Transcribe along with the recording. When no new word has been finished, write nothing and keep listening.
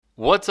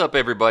What's up,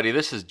 everybody?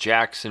 This is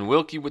Jackson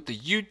Wilkie with the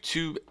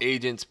YouTube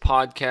Agents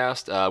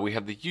Podcast. We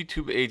have the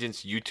YouTube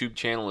Agents YouTube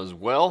channel as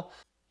well.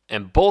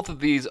 And both of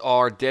these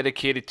are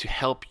dedicated to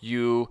help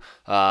you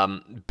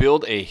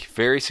build a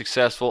very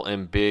successful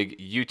and big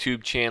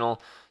YouTube channel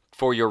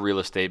for your real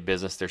estate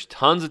business. There's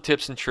tons of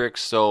tips and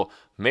tricks, so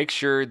make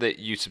sure that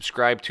you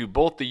subscribe to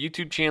both the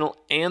YouTube channel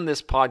and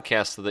this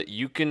podcast so that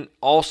you can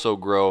also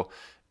grow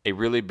a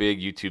really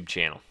big YouTube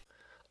channel.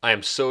 I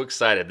am so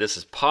excited. This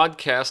is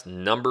podcast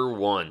number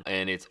 1,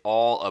 and it's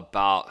all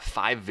about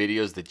 5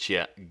 videos that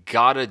you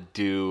gotta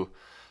do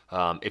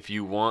if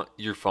you want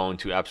your phone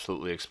to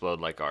absolutely explode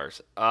like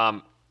ours.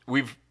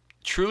 We've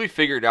truly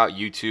figured out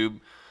YouTube.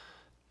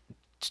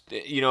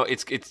 You know,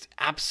 it's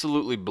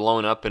absolutely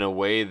blown up in a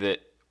way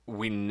that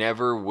we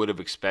never would have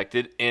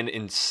expected, and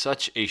in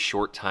such a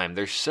short time.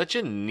 There's such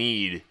a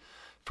need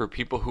for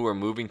people who are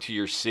moving to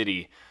your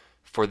city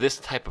for this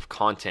type of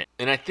content.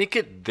 And I think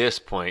at this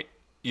point,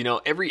 you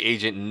know, every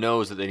agent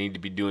knows that they need to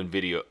be doing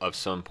video of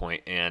some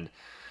point, and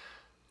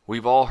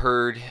we've all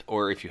heard,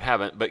 or if you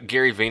haven't, but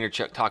Gary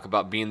Vaynerchuk talk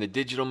about being the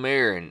digital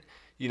mayor and,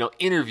 you know,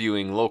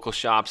 interviewing local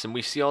shops, and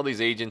we see all these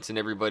agents and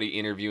everybody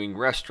interviewing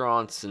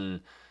restaurants.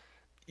 And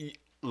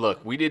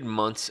look, we did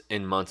months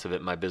and months of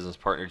it, my business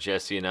partner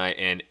Jesse and I,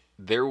 and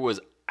there was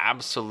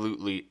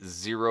absolutely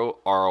zero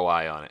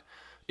ROI on it.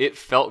 It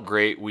felt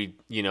great. We,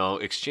 you know,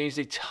 exchanged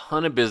a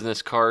ton of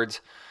business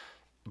cards,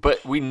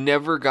 but we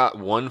never got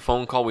one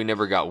phone call. We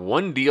never got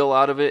one deal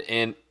out of it,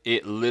 and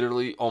it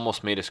literally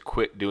almost made us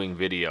quit doing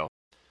video.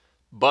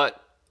 But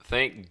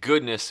thank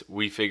goodness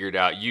we figured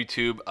out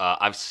YouTube.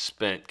 I've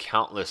spent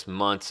countless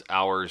months,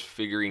 hours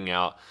figuring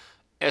out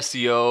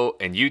SEO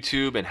and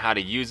YouTube and how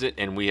to use it,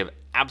 and we have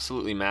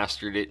absolutely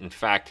mastered it. In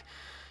fact,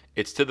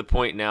 it's to the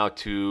point now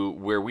to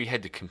where we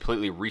had to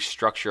completely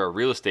restructure our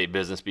real estate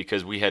business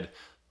because we had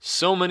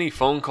so many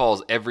phone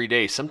calls every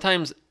day.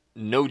 Sometimes,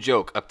 no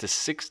joke, up to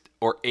 6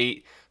 or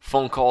 8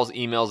 phone calls,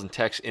 emails, and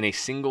texts in a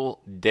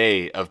single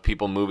day of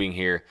people moving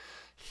here,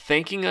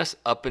 thanking us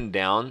up and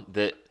down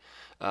that,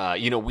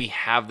 we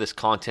have this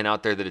content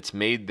out there, that it's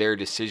made their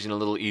decision a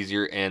little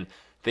easier, and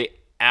they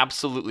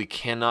absolutely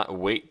cannot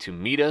wait to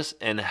meet us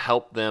and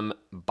help them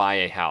buy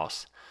a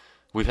house.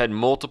 We've had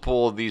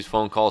multiple of these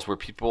phone calls where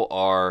people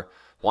are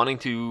wanting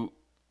to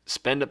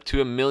spend up to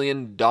 $1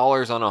 million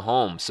on a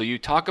home. So you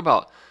talk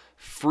about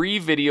free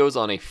videos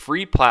on a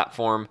free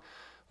platform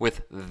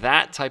with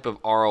that type of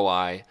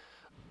ROI.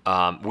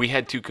 We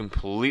had to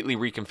completely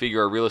reconfigure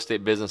our real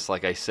estate business,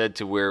 like I said,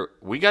 to where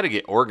we got to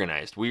get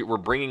organized. We're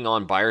bringing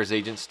on buyer's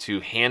agents to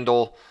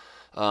handle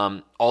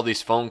all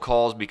these phone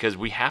calls because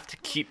we have to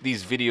keep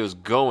these videos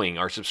going.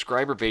 Our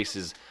subscriber base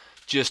is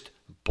just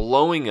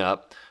blowing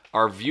up.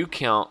 Our view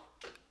count,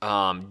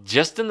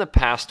 just in the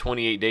past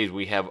 28 days,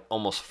 we have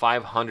almost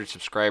 500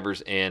 subscribers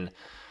and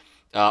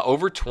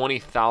over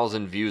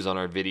 20,000 views on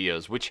our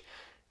videos, which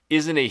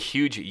isn't a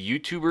huge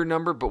YouTuber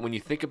number, but when you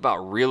think about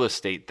real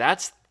estate,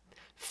 that's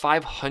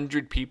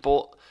 500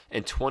 people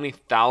and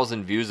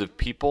 20,000 views of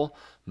people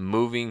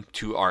moving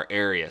to our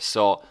area.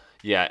 So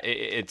yeah,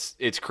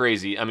 it's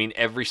crazy. I mean,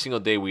 every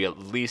single day we at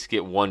least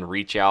get one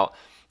reach out.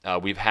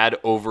 We've had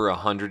over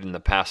 100 in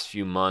the past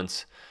few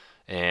months,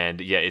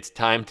 and yeah, it's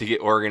time to get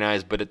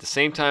organized. But at the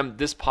same time,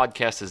 this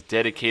podcast is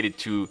dedicated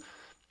to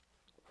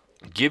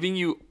giving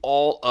you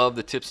all of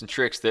the tips and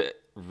tricks that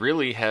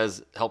really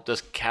has helped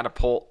us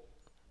catapult,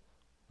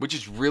 which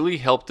has really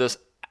helped us,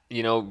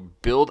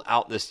 build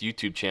out this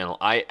YouTube channel.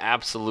 I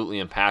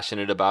absolutely am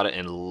passionate about it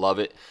and love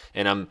it,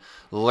 and I'm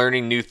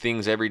learning new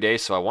things every day,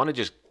 so I want to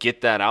just get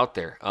that out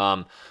there.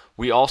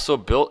 We also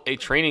built a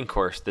training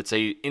course that's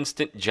a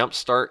instant jump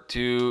start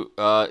to,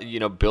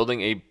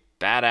 building a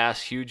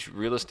badass, huge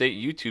real estate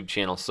YouTube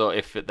channel. So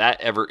if that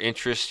ever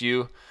interests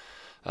you,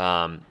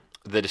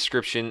 the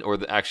description, or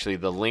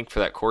the link for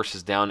that course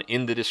is down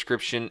in the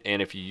description.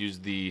 And if you use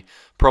the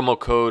promo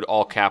code,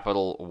 all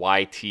capital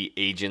YT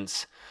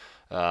Agents,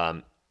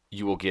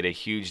 you will get a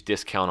huge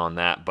discount on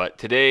that. But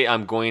today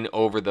I'm going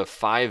over the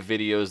 5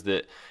 videos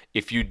that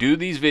if you do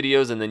these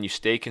videos and then you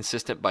stay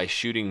consistent by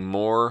shooting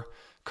more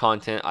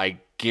content, I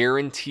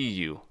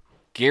guarantee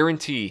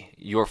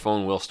your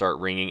phone will start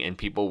ringing and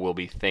people will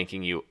be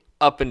thanking you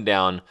up and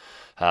down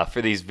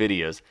for these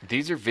videos.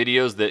 These are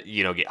videos that,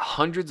 get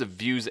hundreds of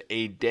views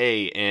a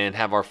day and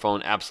have our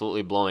phone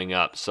absolutely blowing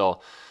up.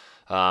 So,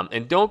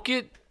 and don't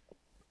get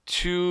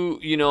too,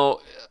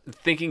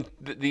 thinking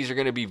that these are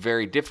going to be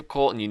very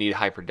difficult and you need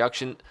high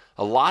production.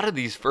 A lot of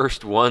these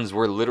first ones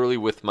were literally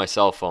with my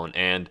cell phone,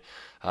 and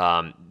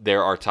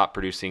there are top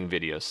producing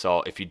videos.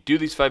 So if you do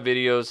these 5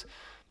 videos,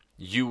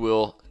 you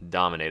will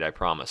dominate, I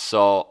promise.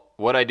 So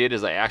what I did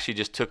is I actually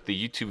just took the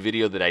YouTube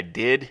video that I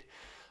did,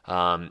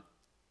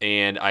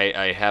 and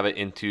I have it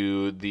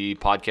into the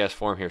podcast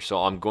form here.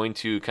 So I'm going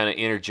to kind of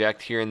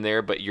interject here and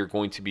there, but you're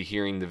going to be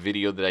hearing the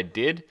video that I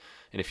did.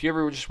 And if you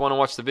ever just want to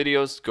watch the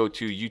videos, go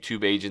to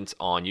YouTube Agents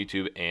on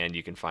YouTube and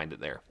you can find it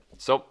there.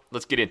 So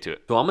let's get into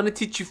it. So I'm going to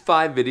teach you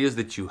 5 videos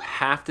that you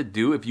have to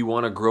do if you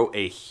want to grow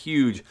a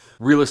huge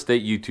real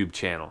estate YouTube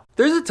channel.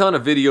 There's a ton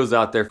of videos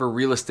out there for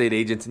real estate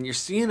agents, and you're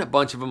seeing a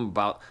bunch of them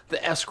about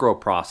the escrow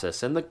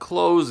process and the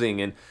closing,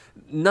 and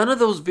none of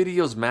those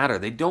videos matter.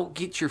 They don't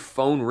get your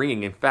phone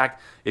ringing. In fact,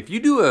 if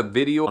you do a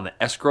video on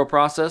the escrow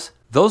process,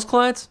 those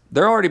clients,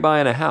 they're already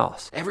buying a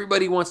house.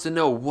 Everybody wants to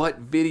know, what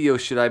video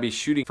should I be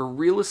shooting for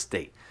real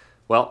estate?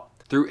 Well,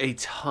 through a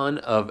ton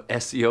of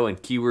SEO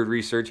and keyword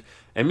research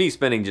and me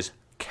spending just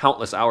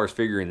countless hours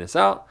figuring this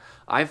out,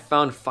 I've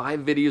found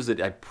 5 videos that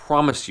I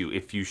promise you,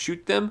 if you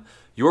shoot them,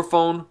 your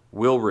phone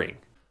will ring.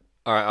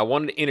 All right, I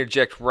wanted to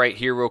interject right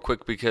here real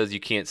quick because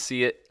you can't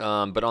see it,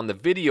 but on the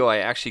video, I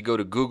actually go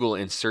to Google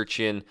and search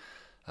in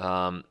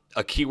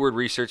a keyword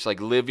research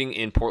like living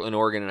in Portland,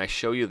 Oregon, and I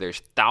show you there's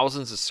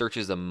thousands of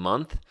searches a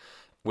month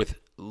with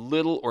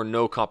little or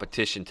no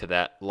competition to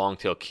that long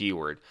tail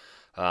keyword.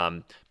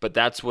 But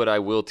that's what I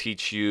will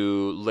teach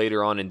you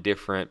later on in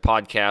different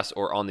podcasts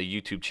or on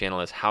the YouTube channel,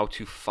 is how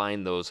to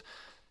find those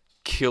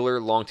killer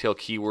long tail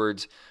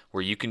keywords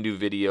where you can do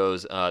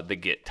videos that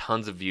get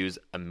tons of views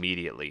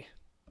immediately.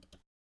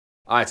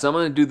 All right, so I'm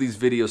going to do these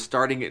videos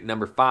starting at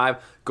number 5,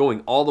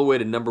 going all the way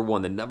to number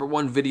 1, the number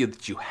 1 video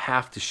that you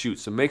have to shoot.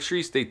 So make sure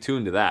you stay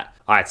tuned to that.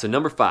 All right, so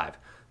number 5,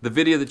 the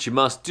video that you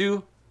must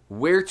do,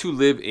 where to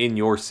live in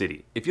your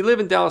city. If you live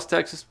in Dallas,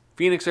 Texas,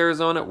 Phoenix,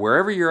 Arizona,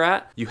 wherever you're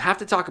at, you have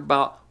to talk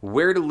about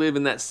where to live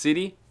in that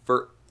city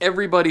for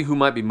everybody who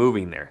might be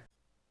moving there.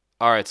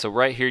 All right, so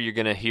right here you're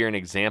going to hear an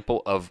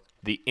example of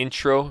the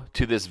intro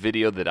to this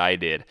video that I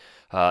did.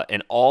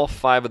 And all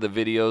 5 of the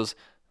videos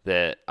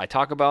that I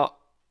talk about,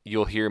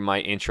 you'll hear my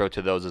intro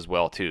to those as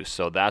well too.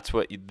 So that's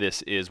what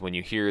this is. When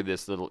you hear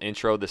this little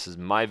intro, this is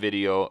my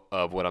video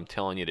of what I'm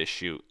telling you to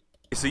shoot.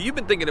 So you've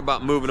been thinking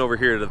about moving over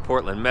here to the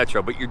Portland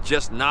Metro, but you're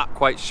just not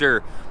quite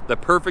sure the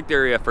perfect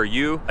area for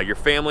you, your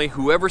family,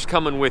 whoever's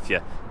coming with you.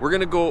 We're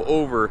gonna go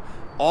over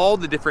all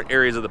the different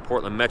areas of the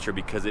Portland Metro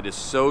because it is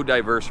so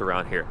diverse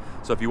around here.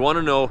 So if you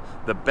wanna know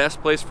the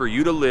best place for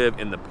you to live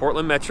in the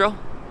Portland Metro,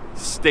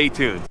 stay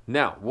tuned.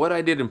 Now, what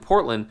I did in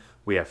Portland,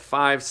 we have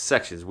 5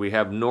 sections. We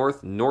have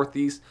north,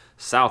 northeast,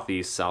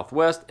 southeast,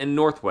 southwest, and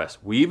northwest.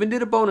 We even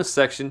did a bonus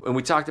section and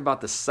we talked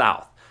about the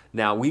south.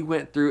 Now, we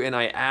went through and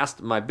I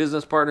asked my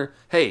business partner,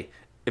 hey,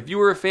 if you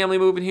were a family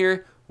moving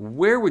here,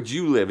 where would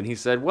you live? And he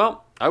said,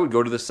 well, I would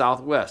go to the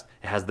southwest.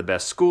 It has the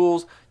best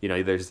schools. You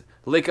know, there's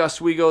Lake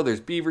Oswego,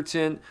 there's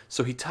Beaverton.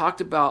 So he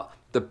talked about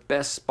the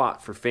best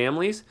spot for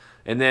families.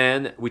 And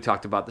then we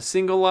talked about the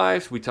single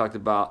lives. We talked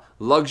about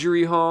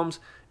luxury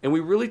homes. And we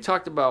really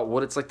talked about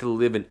what it's like to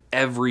live in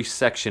every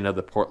section of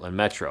the Portland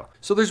Metro.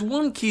 So there's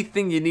one key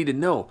thing you need to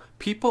know.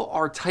 People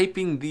are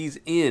typing these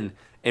in,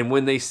 and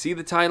when they see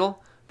the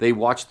title, they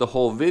watch the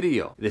whole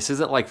video. This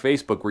isn't like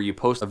Facebook where you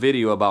post a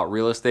video about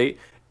real estate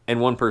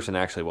and one person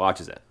actually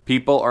watches it.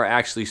 People are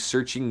actually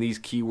searching these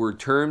keyword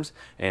terms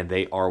and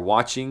they are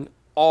watching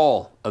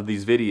all of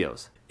these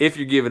videos if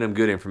you're giving them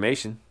good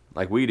information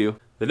like we do.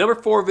 The number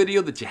 4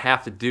 video that you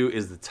have to do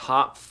is the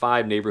top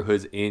 5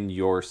 neighborhoods in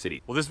your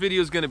city. Well, this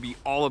video is going to be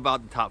all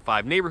about the top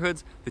 5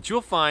 neighborhoods that you'll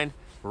find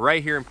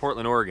right here in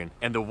Portland, Oregon.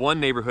 And the one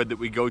neighborhood that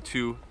we go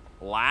to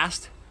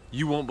last,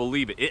 you won't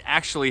believe it. It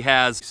actually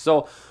has.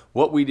 So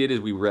what we did is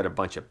we read a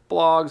bunch of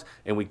blogs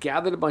and we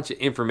gathered a bunch of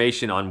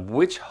information on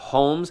which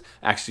homes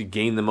actually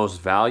gain the most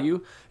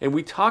value. And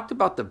we talked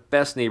about the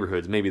best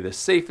neighborhoods, maybe the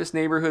safest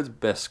neighborhoods,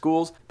 best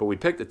schools, but we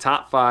picked the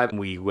top 5 and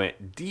we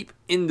went deep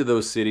into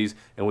those cities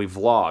and we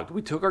vlogged.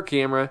 We took our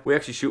camera, we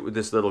actually shoot with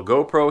this little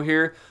GoPro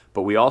here,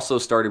 but we also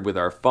started with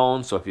our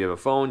phone. So if you have a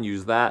phone,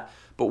 use that,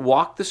 but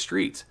walk the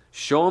streets,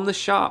 show them the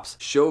shops,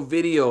 show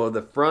video of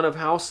the front of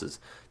houses.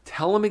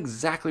 Tell them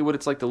exactly what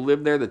it's like to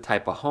live there, the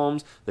type of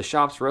homes, the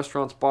shops,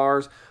 restaurants,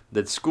 bars,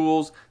 the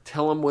schools.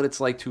 Tell them what it's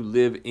like to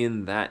live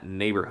in that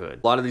neighborhood.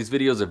 A lot of these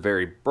videos are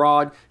very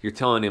broad. You're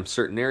telling them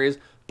certain areas,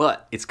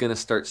 but it's going to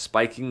start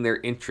spiking their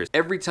interest.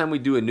 Every time we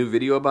do a new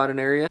video about an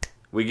area,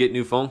 we get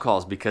new phone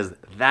calls because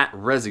that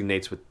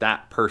resonates with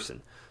that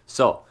person.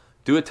 So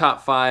do a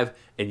top 5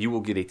 and you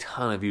will get a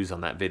ton of views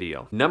on that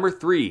video. Number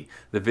 3,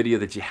 the video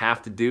that you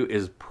have to do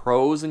is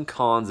pros and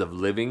cons of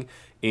living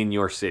in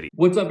your city.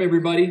 What's up,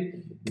 everybody?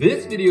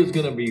 This video is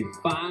going to be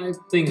 5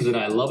 things that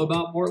I love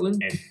about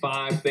Portland and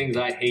 5 things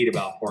I hate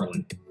about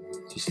Portland.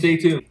 So stay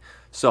tuned.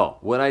 So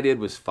what I did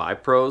was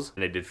 5 pros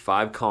and I did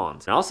 5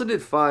 cons. I also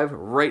did 5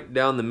 right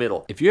down the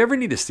middle. If you ever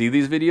need to see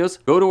these videos,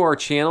 go to our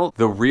channel,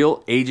 The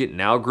Real Agent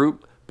Now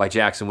Group by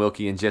Jackson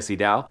Wilkie and Jesse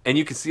Dow, and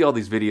you can see all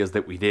these videos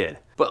that we did.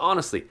 But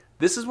honestly,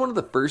 this is one of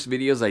the first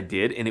videos I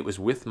did and it was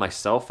with my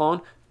cell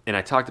phone. And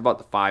I talked about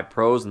the 5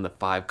 pros and the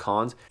 5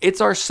 cons.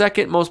 It's our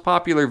second most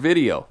popular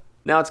video.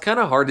 Now, it's kind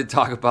of hard to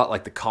talk about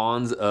like the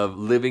cons of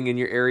living in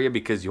your area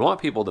because you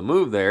want people to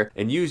move there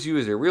and use you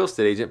as a real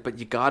estate agent, but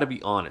you got to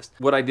be honest.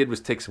 What I did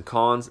was take some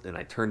cons and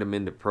I turned them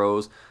into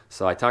pros.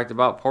 So I talked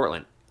about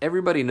Portland.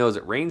 Everybody knows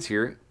it rains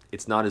here.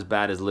 It's not as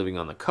bad as living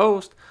on the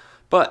coast,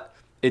 but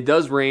it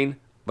does rain,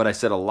 but I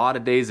said a lot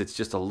of days it's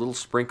just a little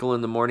sprinkle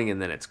in the morning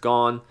and then it's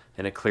gone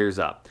and it clears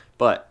up.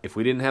 But if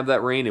we didn't have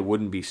that rain, it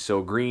wouldn't be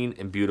so green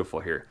and beautiful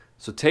here.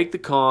 So take the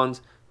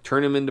cons,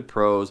 turn them into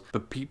pros,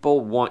 but people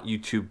want you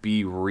to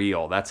be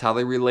real. That's how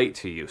they relate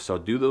to you. So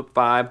do the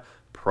 5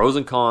 pros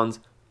and cons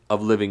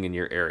of living in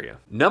your area.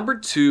 Number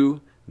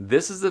 2,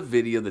 this is a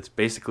video that's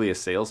basically a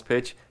sales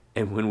pitch.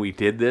 And when we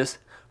did this,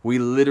 we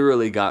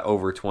literally got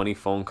over 20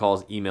 phone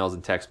calls, emails,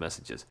 and text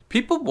messages.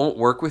 People won't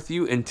work with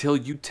you until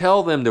you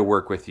tell them to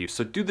work with you.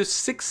 So do the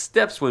 6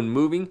 steps when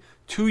moving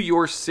to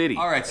your city.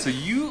 All right, so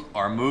you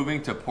are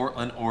moving to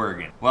Portland,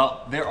 Oregon.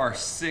 Well, there are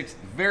 6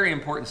 very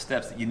important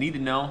steps that you need to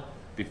know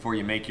before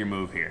you make your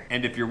move here.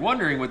 And if you're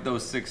wondering what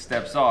those 6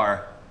 steps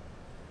are,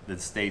 then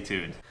stay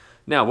tuned.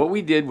 Now, what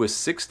we did was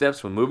 6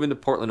 steps when moving to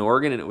Portland,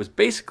 Oregon, and it was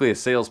basically a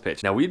sales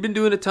pitch. Now, we've been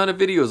doing a ton of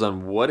videos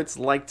on what it's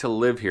like to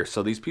live here.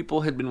 So these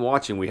people had been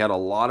watching. We had a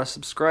lot of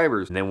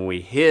subscribers. And then when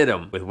we hit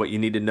them with what you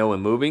need to know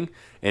in moving,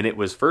 and it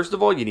was, first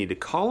of all, you need to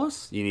call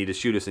us. You need to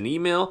shoot us an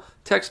email,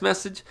 text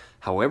message,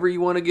 however you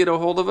want to get a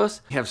hold of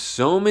us. We have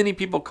so many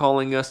people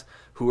calling us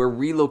who are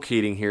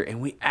relocating here,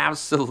 and we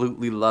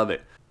absolutely love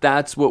it.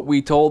 That's what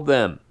we told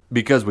them,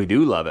 because we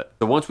do love it.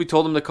 So once we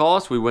told them to call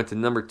us, we went to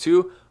number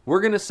 2. We're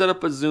going to set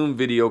up a Zoom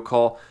video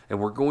call, and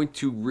we're going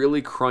to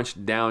really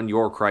crunch down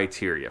your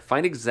criteria.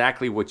 Find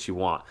exactly what you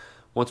want.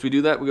 Once we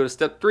do that, we go to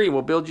step 3, and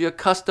we'll build you a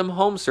custom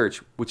home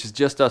search, which is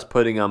just us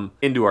putting them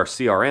into our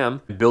CRM,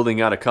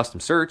 building out a custom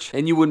search,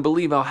 and you wouldn't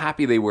believe how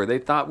happy they were. They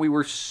thought we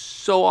were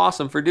so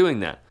awesome for doing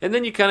that. And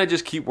then you kind of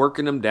just keep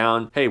working them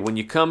down. Hey, when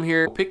you come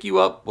here, we'll pick you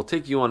up, we'll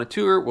take you on a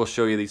tour, we'll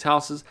show you these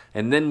houses,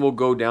 and then we'll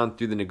go down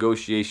through the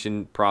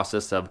negotiation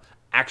process of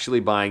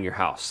actually buying your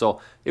house. So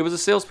it was a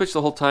sales pitch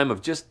the whole time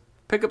of just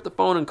pick up the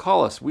phone and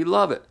call us. We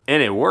love it.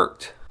 And it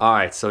worked. All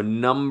right, so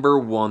number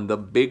 1, the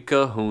big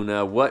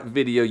kahuna, what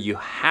video you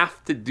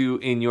have to do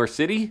in your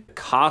city?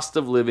 Cost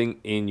of living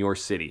in your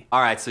city.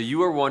 All right, so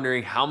you are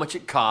wondering how much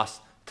it costs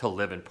to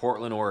live in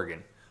Portland,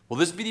 Oregon. Well,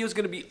 this video is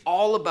going to be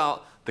all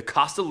about the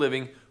cost of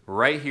living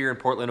right here in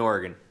Portland,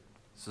 Oregon.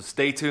 So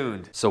stay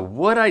tuned. So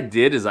what I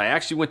did is I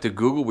actually went to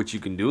Google, which you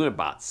can do in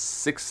about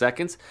 6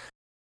 seconds,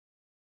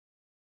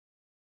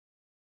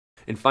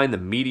 and find the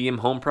medium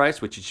home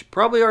price, which you should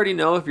probably already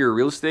know if you're a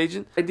real estate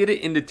agent. I did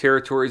it into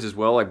territories as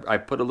well. I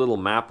put a little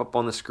map up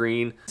on the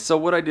screen. So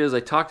what I did is I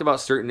talked about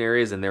certain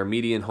areas and their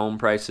median home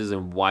prices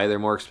and why they're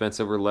more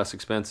expensive or less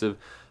expensive.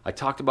 I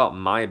talked about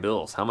my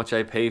bills, how much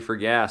I pay for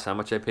gas, how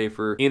much I pay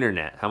for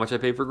internet, how much I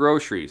pay for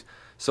groceries.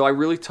 So I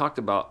really talked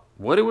about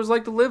what it was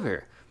like to live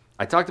here.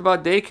 I talked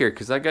about daycare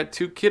because I got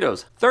 2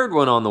 kiddos. 3rd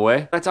one on the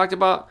way. I talked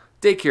about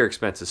daycare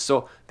expenses.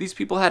 So these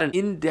people had an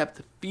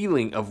in-depth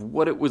feeling of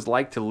what it was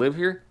like to live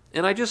here.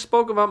 And I just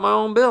spoke about my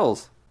own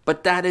bills.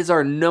 But that is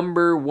our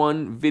number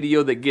 1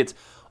 video that gets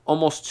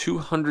almost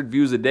 200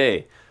 views a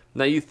day.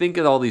 Now you think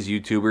of all these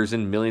YouTubers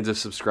and millions of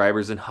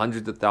subscribers and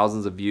hundreds of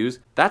thousands of views.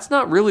 That's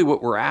not really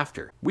what we're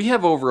after. We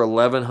have over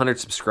 1,100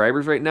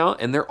 subscribers right now,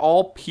 and they're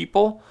all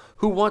people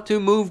who want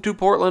to move to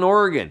Portland,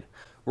 Oregon.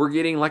 We're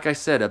getting, like I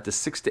said, up to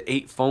 6 to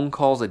 8 phone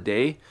calls a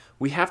day.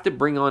 We have to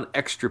bring on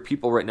extra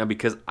people right now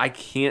because I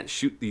can't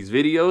shoot these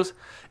videos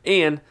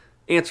and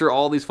answer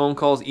all these phone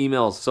calls,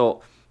 emails.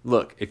 So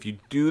look, if you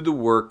do the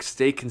work,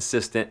 stay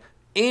consistent,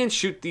 and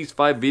shoot these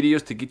 5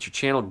 videos to get your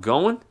channel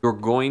going, you're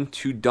going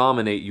to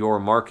dominate your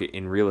market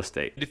in real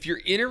estate. If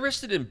you're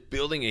interested in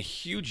building a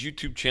huge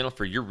YouTube channel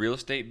for your real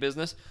estate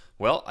business,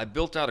 well, I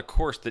built out a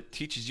course that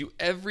teaches you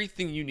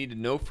everything you need to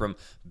know from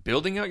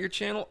building out your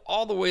channel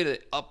all the way to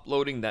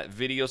uploading that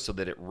video so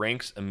that it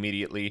ranks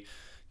immediately,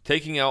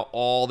 taking out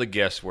all the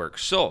guesswork.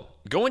 So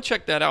go and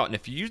check that out. And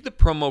if you use the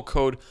promo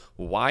code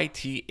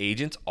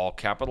YTAgents, all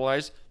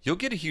capitalized, you'll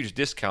get a huge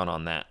discount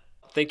on that.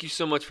 Thank you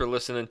so much for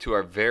listening to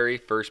our very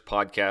first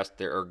podcast.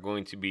 There are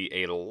going to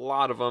be a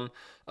lot of them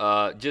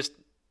just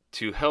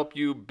to help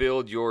you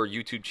build your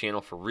YouTube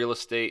channel for real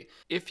estate.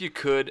 If you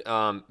could,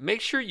 make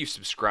sure you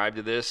subscribe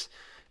to this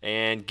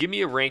and give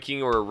me a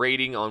ranking or a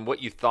rating on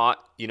what you thought,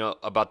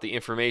 about the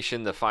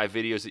information, the 5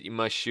 videos that you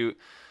must shoot.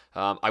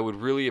 I would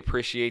really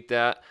appreciate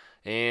that.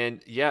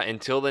 And yeah,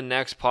 until the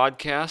next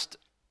podcast,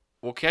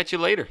 we'll catch you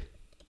later.